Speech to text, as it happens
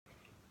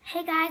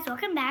Hey guys,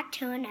 welcome back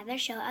to another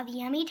show of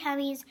Yummy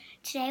Tummies.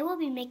 Today we'll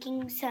be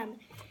making some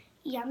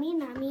Yummy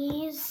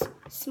Nummies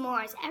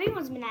s'mores.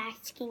 Everyone's been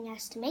asking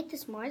us to make the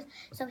s'mores,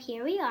 so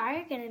here we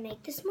are going to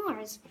make the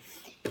s'mores.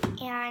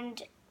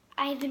 And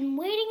I've been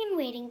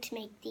waiting to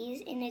make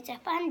these, and it's a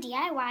fun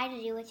DIY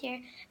to do with your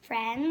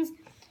friends.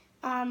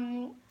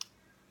 And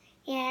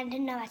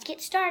now let's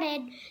get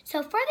started.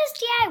 So for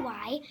this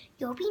DIY,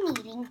 you'll be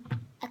needing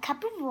a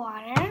cup of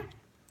water.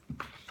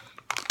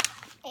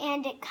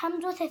 And it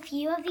comes with a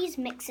few of these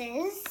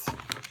mixes,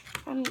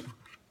 2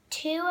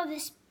 of the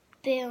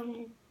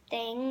spoon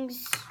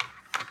things.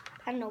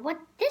 I don't know what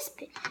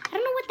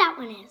that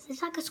one is.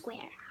 It's like a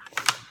square.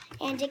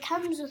 And it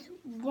comes with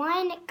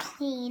 1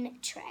 clean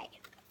tray.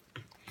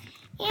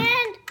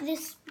 And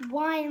this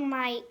one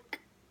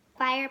like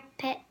fire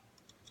pit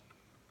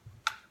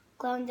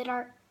glow in the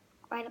dark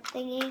light up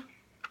thingy.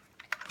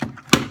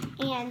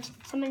 And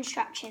some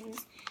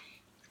instructions.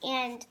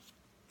 And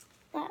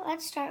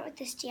let's start with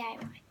this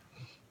DIY.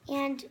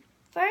 And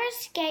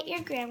first, get your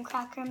graham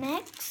cracker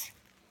mix.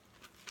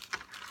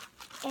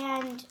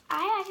 And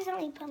I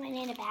accidentally put mine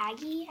in a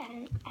baggie.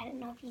 I don't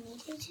know if you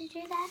needed to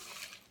do that.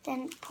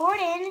 Then pour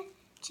it in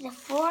to the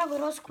 4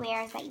 little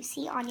squares that you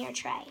see on your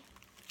tray.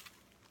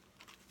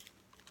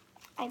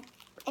 And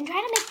try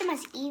to make them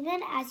as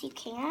even as you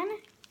can.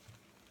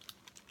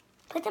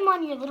 Put them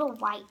on your little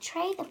white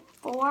tray, the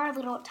 4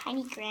 little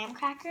tiny graham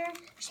cracker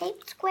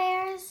shaped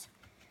squares.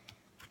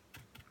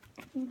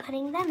 And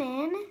putting them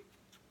in,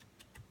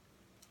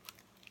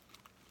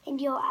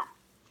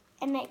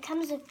 and it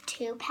comes with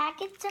 2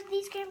 packets of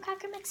these graham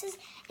cracker mixes,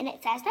 and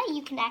it says that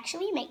you can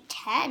actually make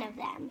 10 of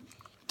them.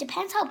 It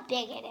depends how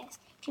big it is.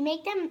 If you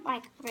make them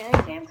like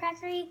really graham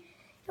crackery,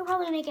 you'll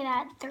probably make it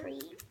at 3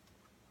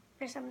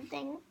 or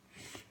something.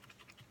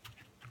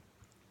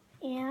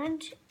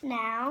 And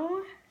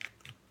now,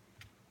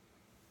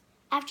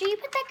 after you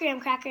put that graham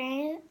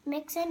cracker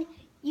mix in,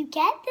 you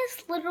get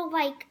this little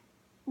like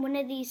one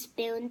of these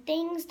spoon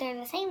things. They're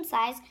the same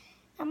size.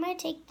 I'm going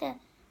to take the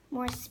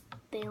more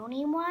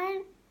spoony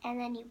one, and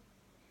then you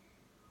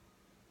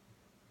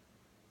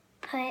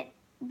put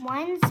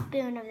 1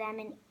 spoon of them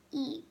in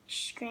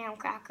each graham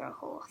cracker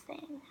whole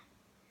thing.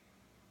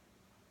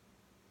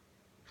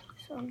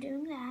 So I'm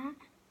doing that.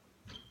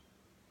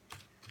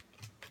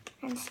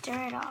 And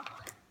stir it all.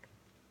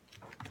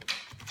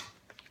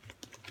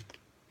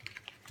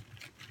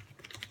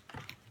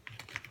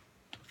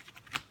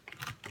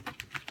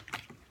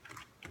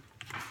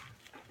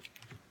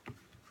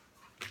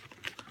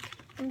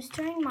 I'm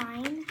stirring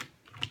mine.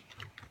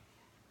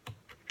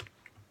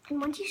 And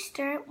once you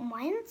stir it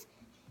once,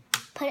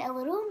 put a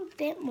little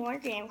bit more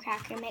graham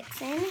cracker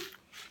mix in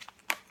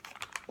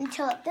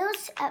until it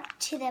fills up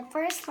to the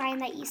first line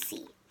that you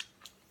see.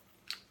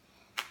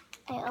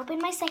 I open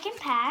my second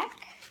pack,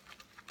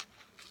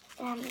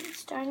 and I'm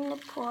starting to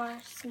pour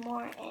some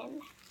more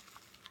in.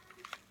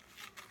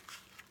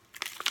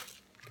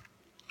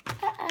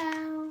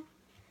 Uh-oh.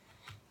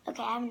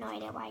 Okay, I have no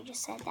idea why I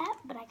just said that,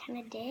 but I kind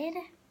of did.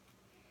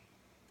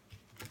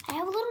 I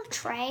have a little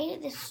tray,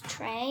 this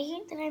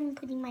tray that I'm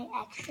putting my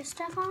extra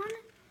stuff on.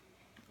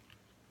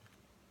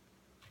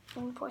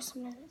 I'm going to pour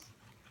some of this,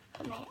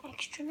 put my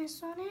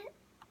extraness on it.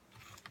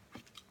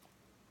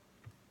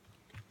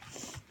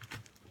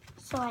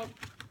 So I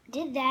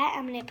did that.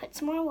 I'm going to put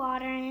some more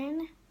water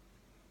in.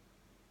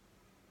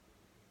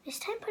 This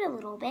time put a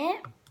little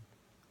bit,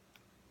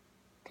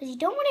 because you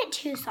don't want it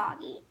too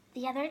soggy.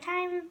 The other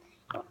time,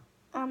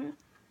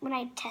 when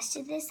I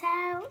tested this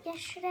out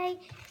yesterday,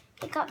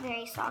 it got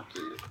very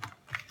soggy.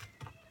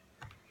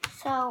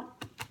 So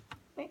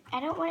I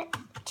don't want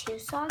it too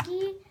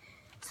soggy.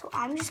 So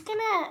I'm just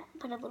gonna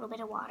put a little bit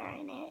of water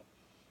in it.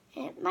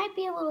 It might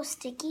be a little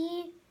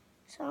sticky,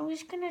 so I'm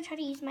just gonna try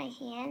to use my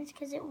hands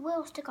because it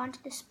will stick onto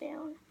the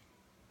spoon.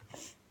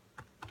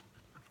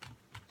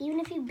 Even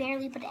if you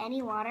barely put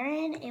any water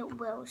in, it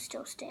will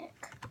still stick.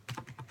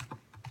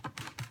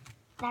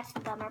 That's the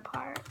bummer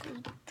part.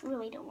 We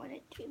really don't want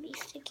it to be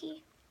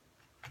sticky.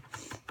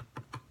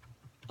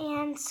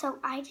 And so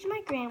I did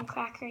my graham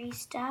crackery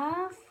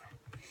stuff,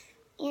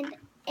 and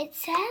it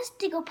says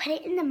to go put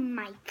it in the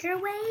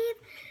microwave,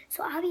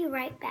 so I'll be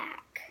right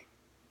back.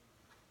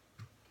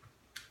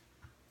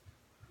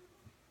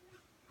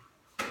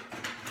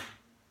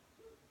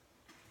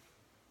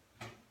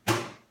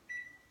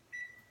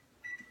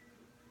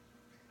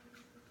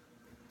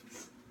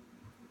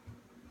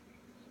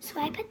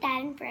 So I put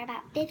that in for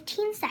about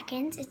 15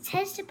 seconds. It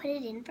says to put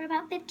it in for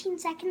about 15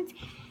 seconds,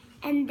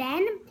 and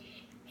then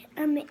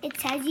it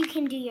says you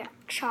can do your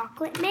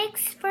chocolate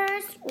mix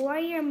first or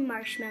your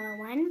marshmallow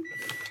one.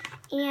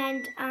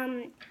 And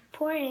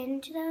pour it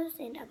into those,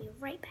 and I'll be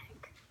right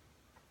back.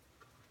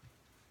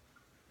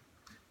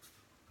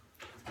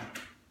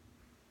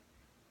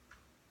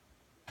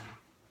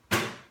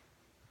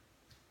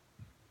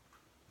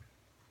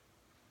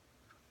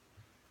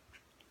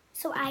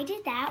 So I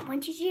did that.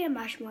 Once you do your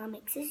marshmallow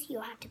mixes,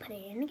 you'll have to put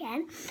it in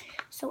again.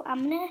 So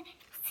I'm going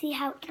to see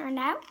how it turned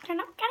out.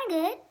 Turned out kind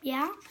of good,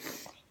 yeah.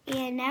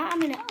 And now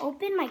I'm going to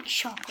open my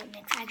chocolate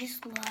mix. I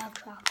just love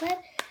chocolate.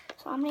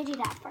 So I'm gonna do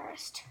that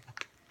first.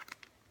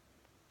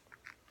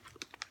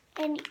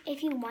 And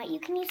if you want, you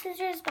can use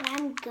scissors, but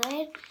I'm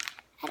good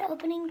at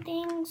opening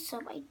things, so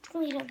I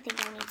really don't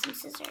think I need some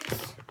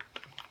scissors.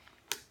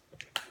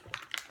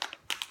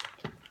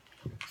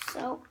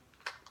 So,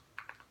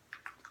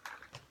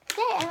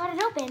 okay, I got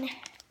it open.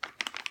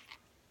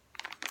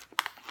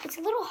 It's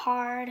a little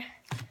hard,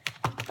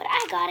 but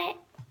I got it.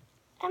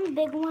 I'm a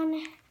big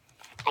one.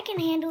 I can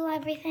handle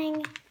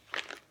everything.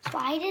 So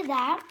I did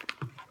that.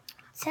 It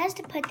says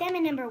to put them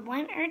in number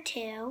 1 or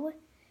 2.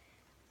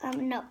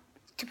 No,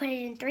 to put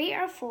it in 3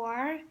 or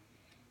 4.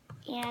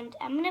 And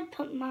I'm gonna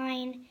put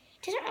mine,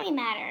 it doesn't really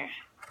matter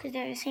because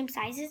they're the same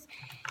sizes.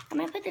 I'm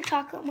gonna put the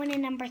chocolate one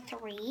in number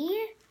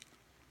 3.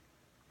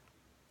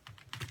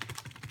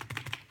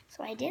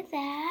 So I did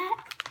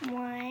that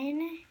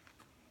one.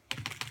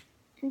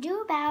 And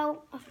do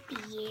about a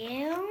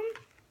few.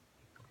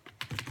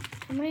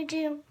 I'm gonna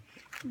do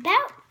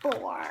about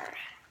 4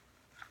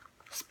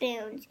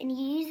 spoons, and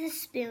you use the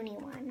spoony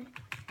one.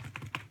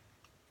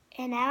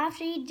 And now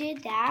after you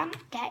did that,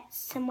 get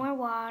some more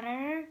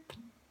water,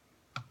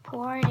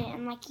 pour it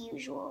in like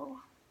usual.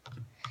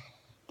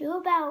 Do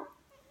about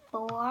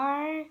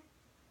 4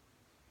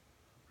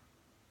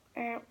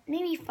 or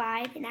maybe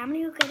 5, and I'm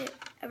gonna go get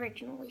an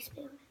originally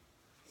spoon.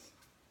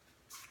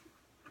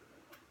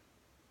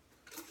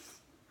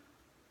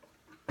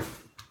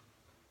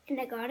 And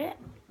I got it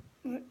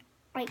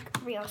like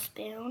real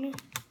spoon.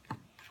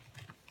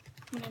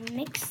 I'm gonna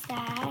mix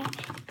that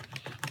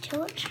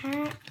till it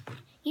turns.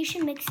 You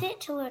should mix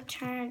it till it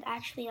turns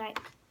actually like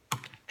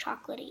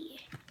chocolatey,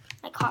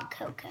 like hot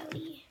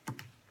cocoa-y.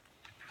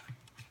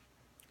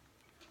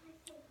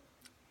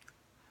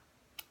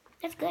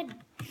 That's good.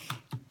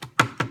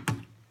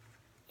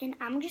 And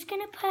I'm just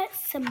gonna put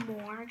some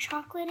more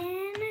chocolate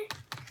in.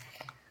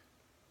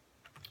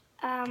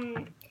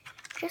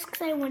 Just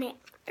because I want it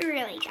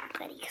really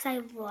chocolatey, because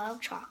I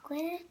love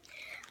chocolate.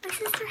 My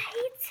sister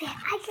hates it.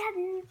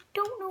 I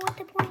don't know what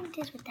the point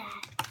is with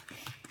that.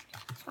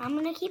 So I'm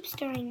gonna keep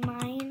stirring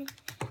mine.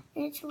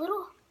 And it's a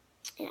little,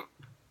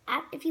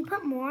 if you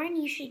put more in,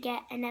 you should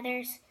get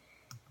another,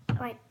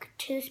 like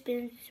 2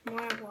 spoons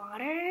more of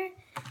water.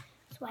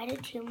 So I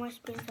did 2 more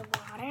spoons of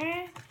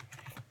water.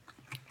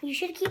 You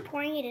should keep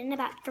pouring it in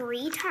about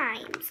 3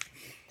 times.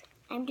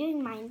 I'm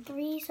doing mine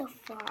 3 so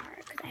far,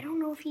 because I don't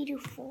know if you do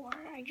 4.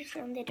 I just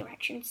found the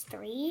directions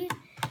 3.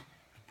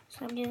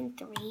 So I'm doing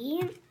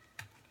 3.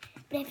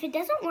 But if it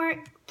doesn't work,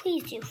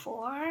 please do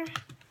 4,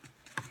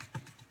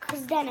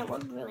 because then it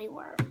would really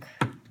work.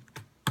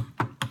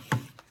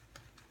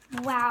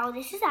 Wow,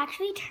 this is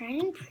actually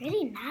turning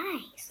pretty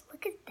nice.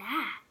 Look at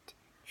that,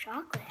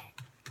 chocolate.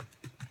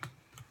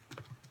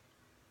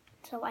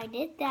 So I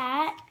did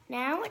that.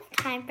 Now it's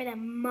time for the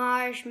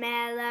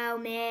marshmallow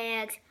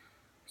mix.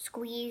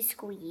 Squeeze,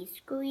 squeeze,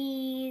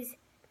 squeeze.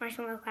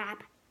 Marshmallow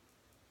clap.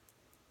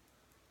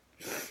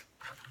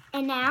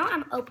 And now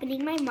I'm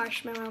opening my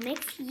marshmallow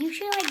mix. You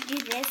should like do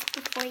this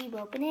before you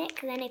open it,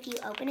 because then if you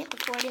open it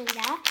before doing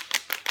that,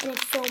 and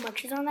it's so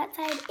much is on that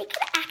side, it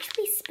could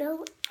actually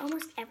spill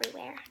almost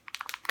everywhere.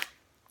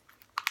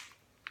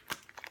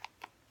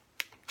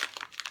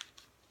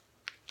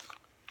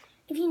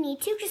 If you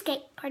need to, just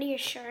get part of your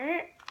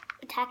shirt,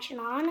 attach it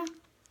on,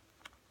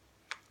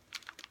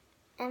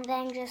 and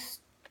then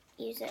just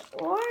use it.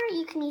 Or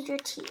you can use your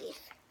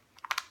teeth.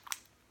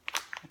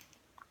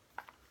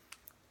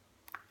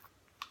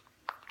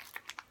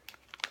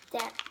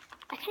 There.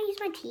 I kind of use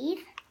my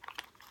teeth.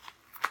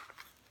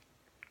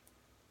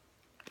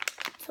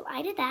 So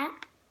I did that.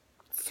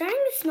 It's starting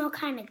to smell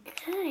kind of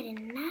good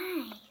and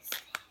nice.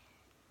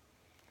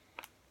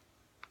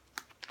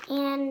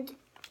 And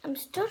I'm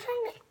still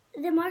trying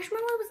to, the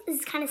marshmallow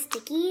is kind of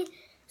sticky,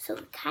 so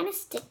it kind of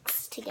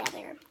sticks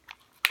together.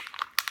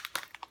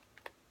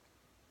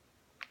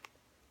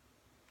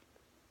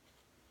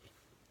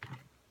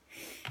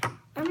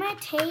 I'm going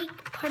to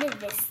take part of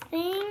this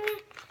thing.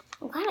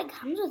 I'm glad it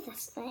comes with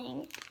this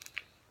thing.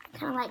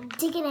 Kind of like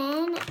dig it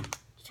in,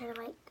 try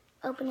to like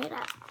open it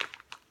up.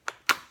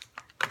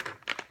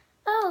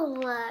 Oh,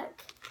 look.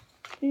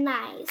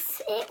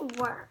 Nice. It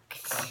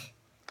worked.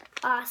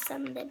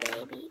 Awesome, the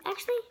baby.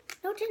 Actually,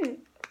 no, it didn't.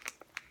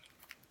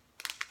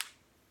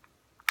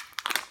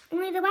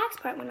 Only the wax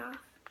part went off.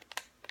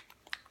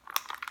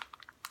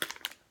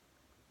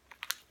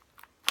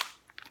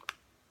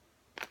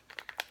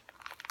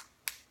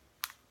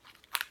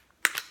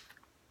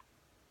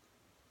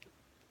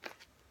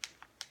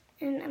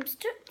 And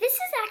this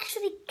is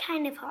actually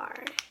kind of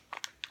hard.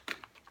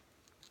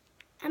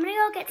 I'm gonna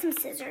go get some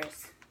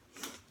scissors.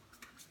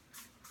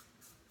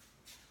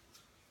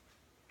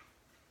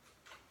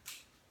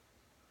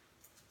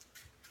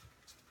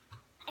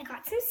 I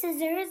got some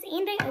scissors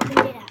and I opened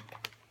it up.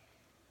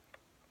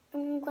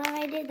 I'm glad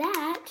I did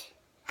that.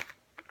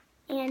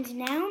 And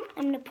now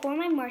I'm gonna pour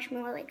my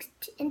marshmallow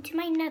into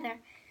my nether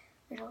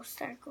little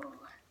circle.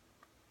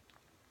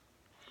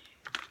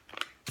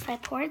 So I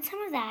poured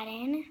some of that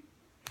in.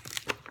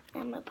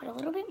 I'm gonna put a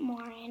little bit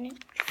more in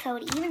so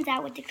it evens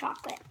out with the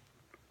chocolate.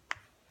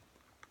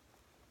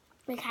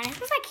 It kind of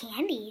smells like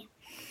candy.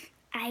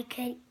 I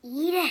could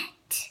eat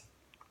it.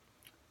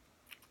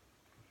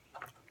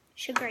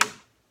 Sugary.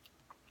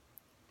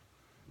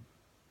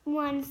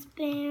 1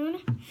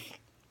 spoon,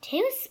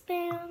 2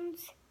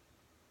 spoons,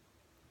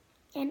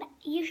 and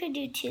you should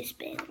do 2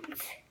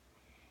 spoons.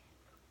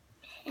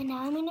 And now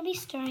I'm going to be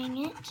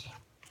stirring it.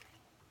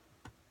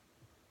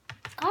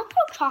 Got a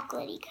little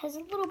chocolatey because a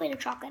little bit of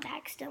chocolate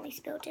accidentally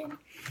spilled in.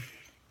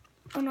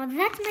 Oh no,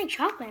 that's my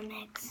chocolate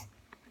mix.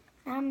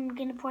 Now I'm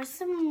going to pour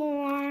some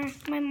more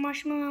my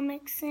marshmallow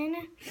mix in.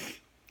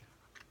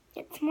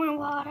 Get some more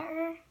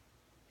water.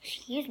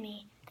 Excuse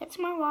me. Get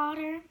some more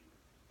water.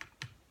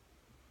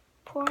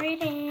 Pour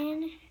it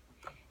in.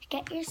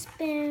 Get your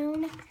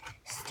spoon.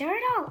 Stir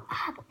it all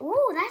up.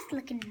 Ooh, that's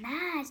looking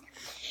nice.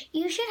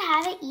 You should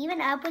have it even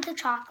up with the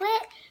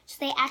chocolate so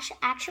they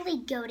actually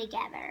go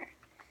together.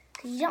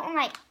 Because you don't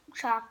like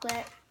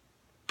chocolate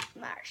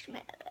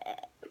marshmallow.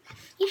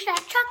 You should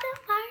have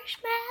chocolate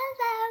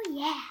marshmallow.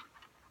 Yeah.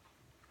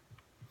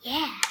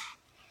 Yeah.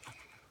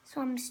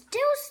 So I'm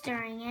still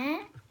stirring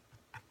it.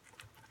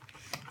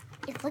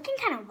 It's looking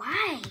kind of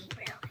white,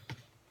 really.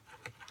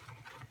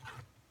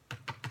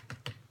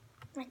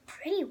 Like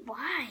pretty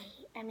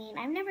white. I mean,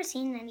 I've never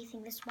seen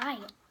anything this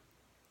white.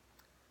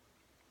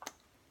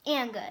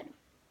 And good.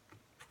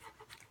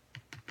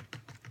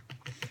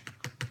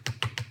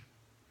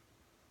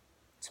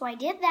 So I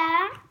did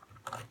that.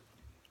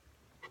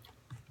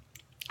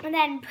 And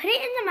then put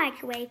it in the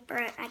microwave for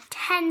like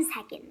 10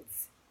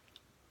 seconds.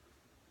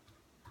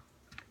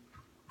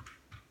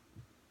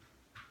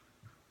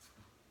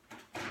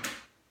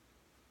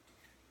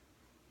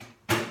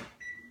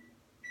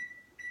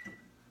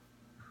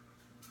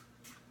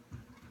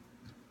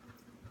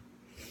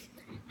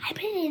 I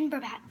put it in for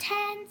about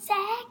 10 seconds.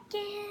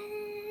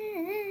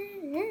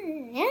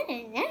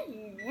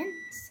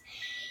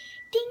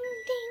 Ding,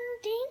 ding,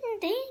 ding,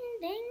 ding,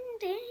 ding,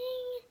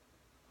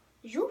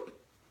 ding. Zoop.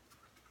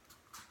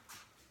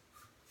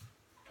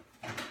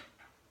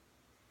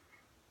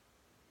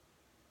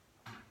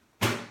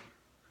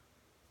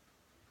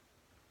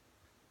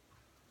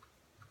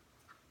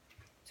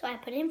 So I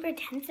put it in for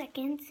 10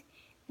 seconds.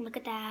 Look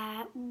at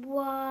that.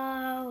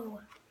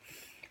 Whoa.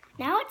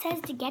 Now it says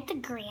to get the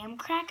graham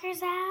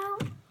crackers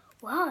out.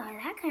 Whoa,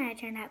 that kind of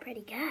turned out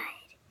pretty good.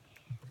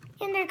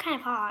 And they're kind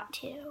of hot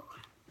too.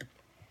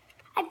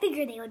 I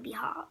figured they would be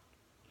hot.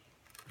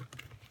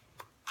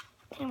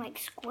 Kind of like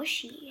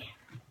squishy.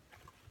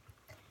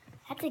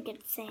 That's a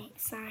good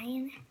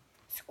sign.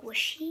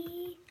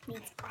 Squishy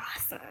means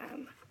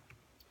awesome.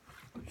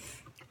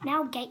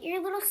 Now get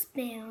your little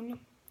spoon.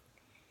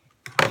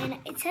 And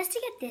it says to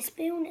get this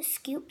spoon,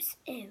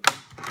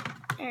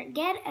 or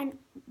get a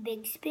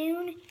big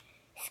spoon,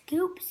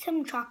 scoop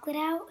some chocolate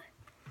out,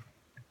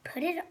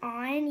 put it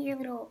on your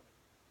little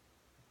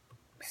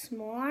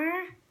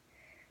s'more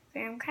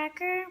graham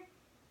cracker.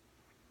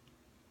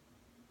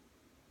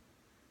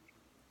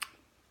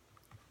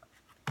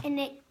 And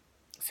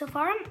so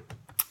far I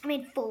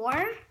made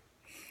 4.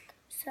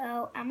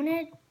 So I'm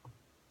gonna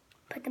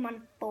put them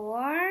on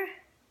 4.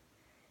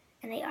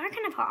 And they are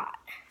kind of hot.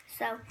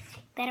 So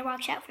better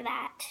watch out for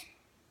that.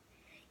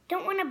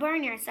 Don't want to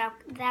burn yourself.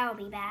 That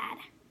would be bad.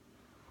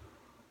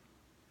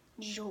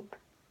 Zoop.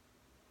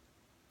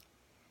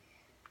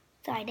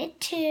 So I did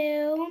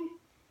 2.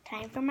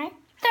 Time for my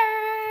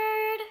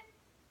 3rd.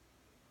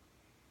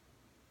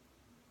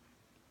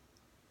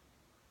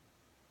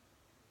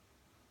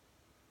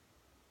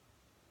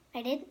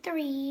 I did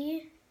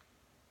 3.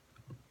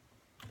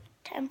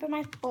 Time for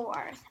my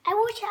 4th. I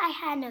wish I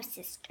had no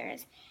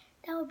sisters.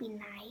 That would be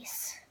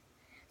nice.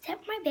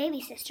 Except for my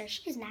baby sister.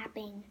 She's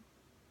napping.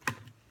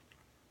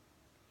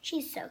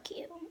 She's so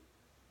cute.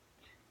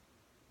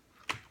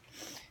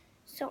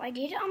 So I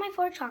did it on my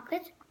 4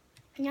 chocolates.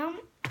 Now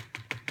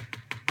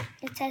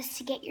it says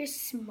to get your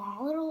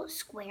small little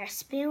square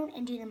spoon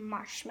and do the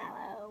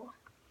marshmallow.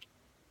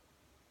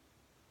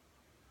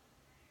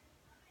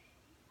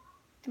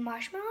 The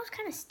marshmallow is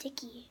kind of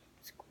sticky.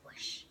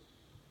 Squishy.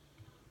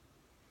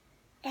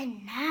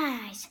 And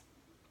nice.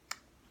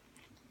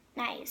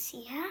 Nice,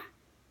 yeah?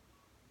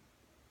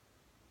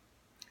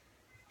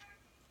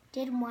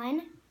 Did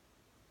 1.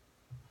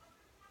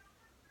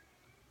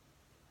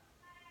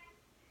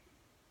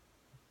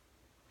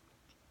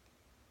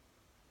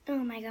 Oh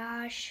my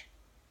gosh.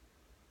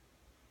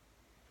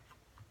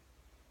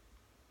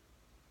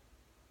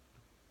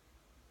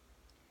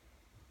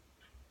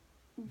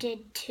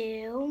 Did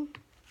 2.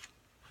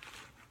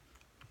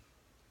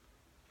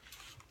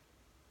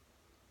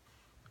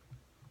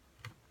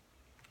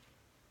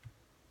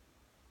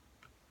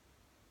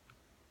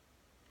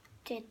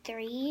 Did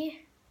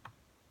 3.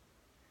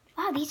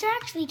 Wow, these are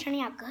actually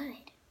turning out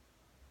good.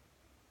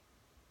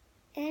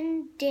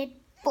 And did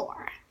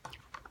 4.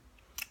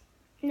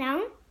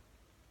 Now,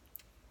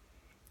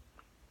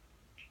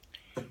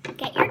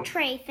 get your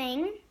tray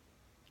thing.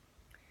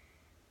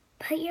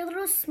 Put your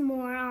little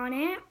s'more on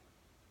it.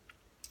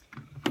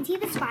 And see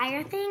this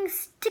fire thing?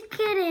 Stick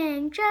it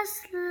in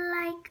just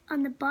like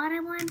on the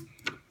bottom one.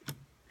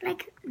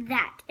 Like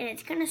that. And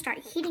it's going to start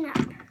heating up.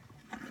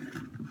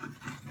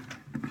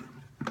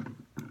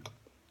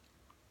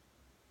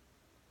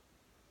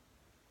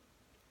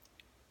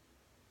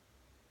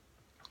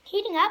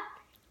 heating up,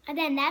 and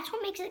then that's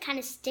what makes it kind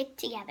of stick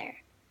together.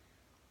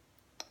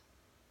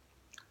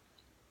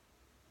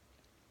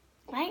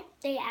 Right?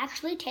 They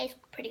actually taste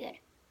pretty good.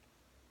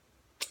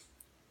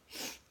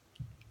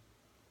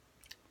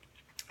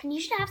 And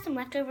you should have some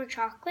leftover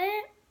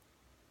chocolate.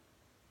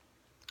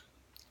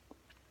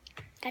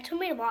 I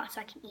told me to watch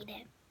so I can eat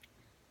it.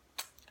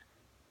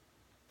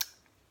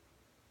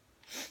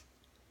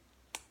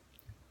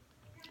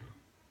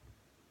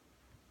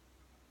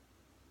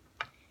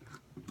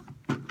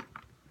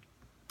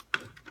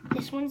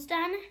 This one's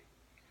done.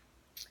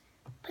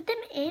 Put them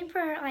in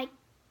for like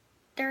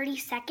 30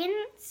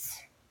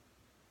 seconds.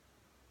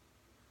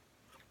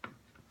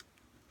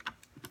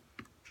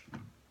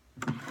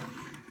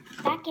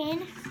 Back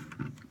in.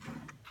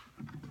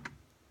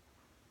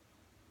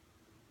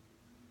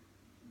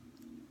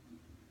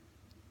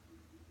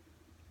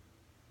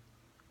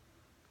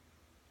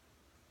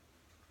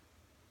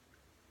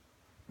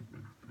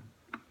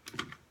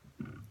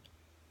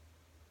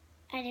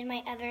 I did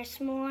my other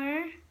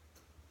s'more.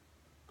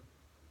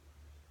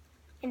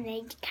 And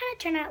they kind of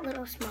turn out a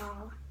little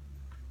small.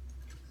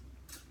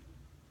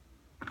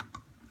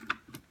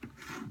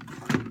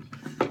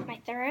 My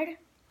third.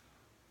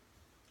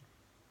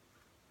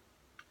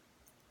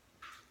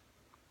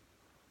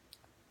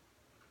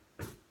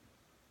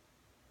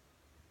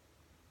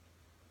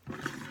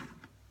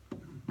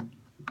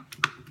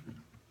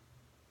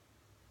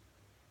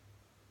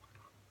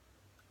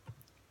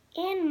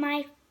 And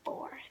my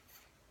fourth.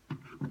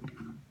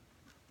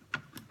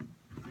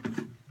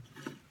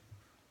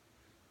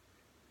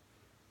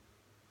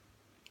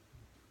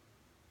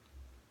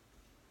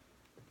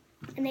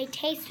 And they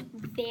taste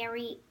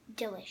very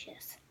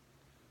delicious.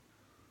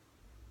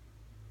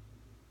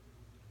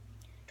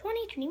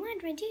 20, 21,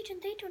 22,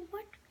 23,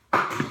 24.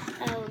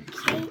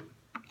 Okay,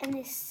 and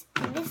this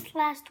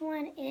last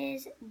one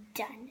is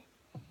done.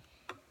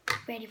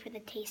 Ready for the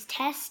taste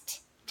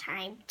test?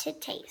 Time to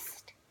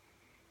taste.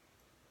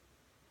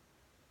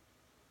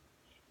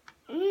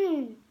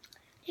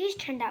 These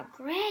turned out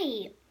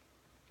great.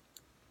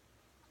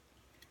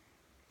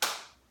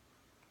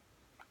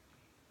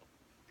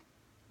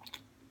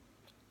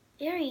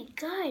 Very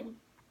good.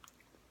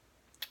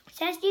 It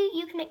says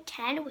you can make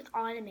 10 with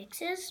all the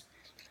mixes.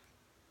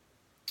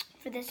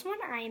 For this one,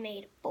 I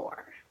made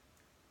 4.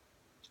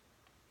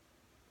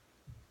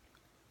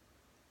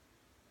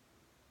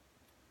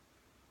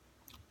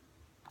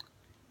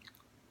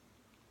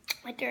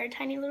 My third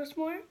tiny little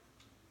s'more.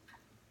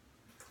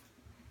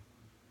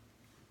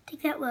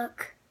 Take that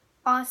look.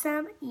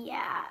 Awesome?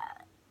 Yeah.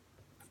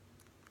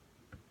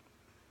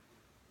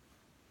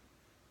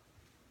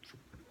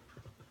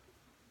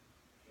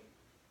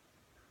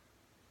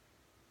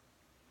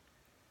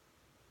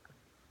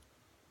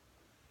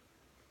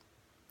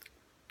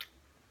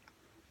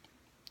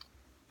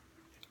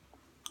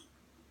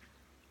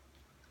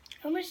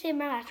 I'm gonna save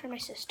my last for my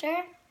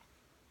sister.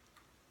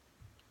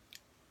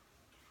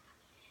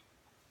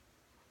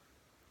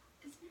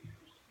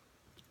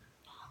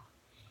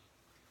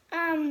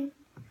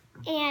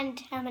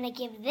 And I'm gonna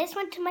give this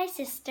one to my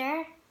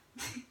sister.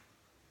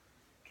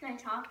 Can I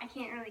talk? I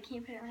can't really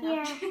keep it in my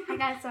Yeah. mouth. I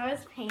got so I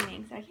was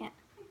painting, so I can't.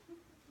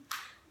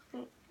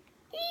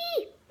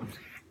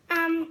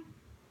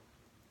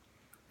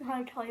 How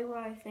I tell you what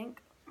I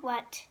think?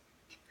 What?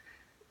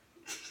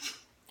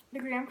 The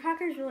graham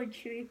cracker is really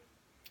chewy.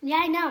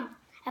 Yeah, I know.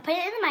 I put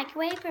it in the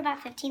microwave for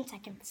about 15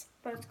 seconds.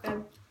 But it's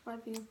good.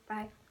 Love you.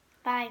 Bye.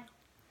 Bye.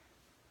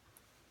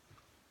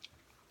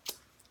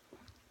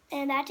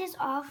 And that is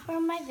all for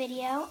my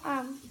video.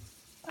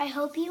 I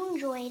hope you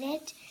enjoyed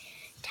it.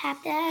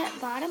 Tap the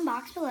bottom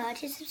box below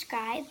to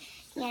subscribe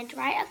and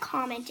write a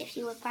comment if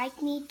you would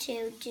like me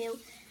to do,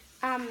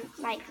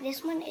 like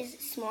this one is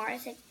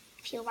s'mores.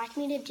 If you'd like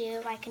me to do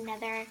like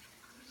another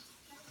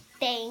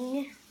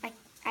thing, like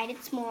I did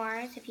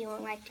s'mores. If you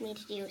would like me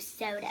to do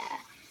soda,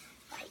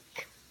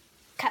 like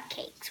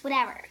cupcakes,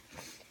 whatever.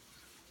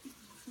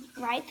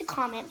 Write the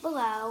comment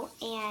below,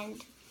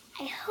 and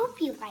I hope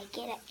you like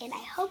it, and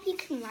I hope you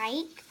can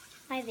like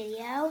my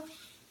video.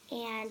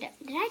 And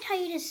did I tell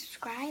you to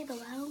subscribe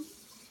below?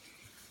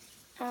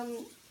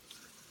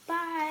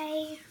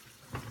 Bye.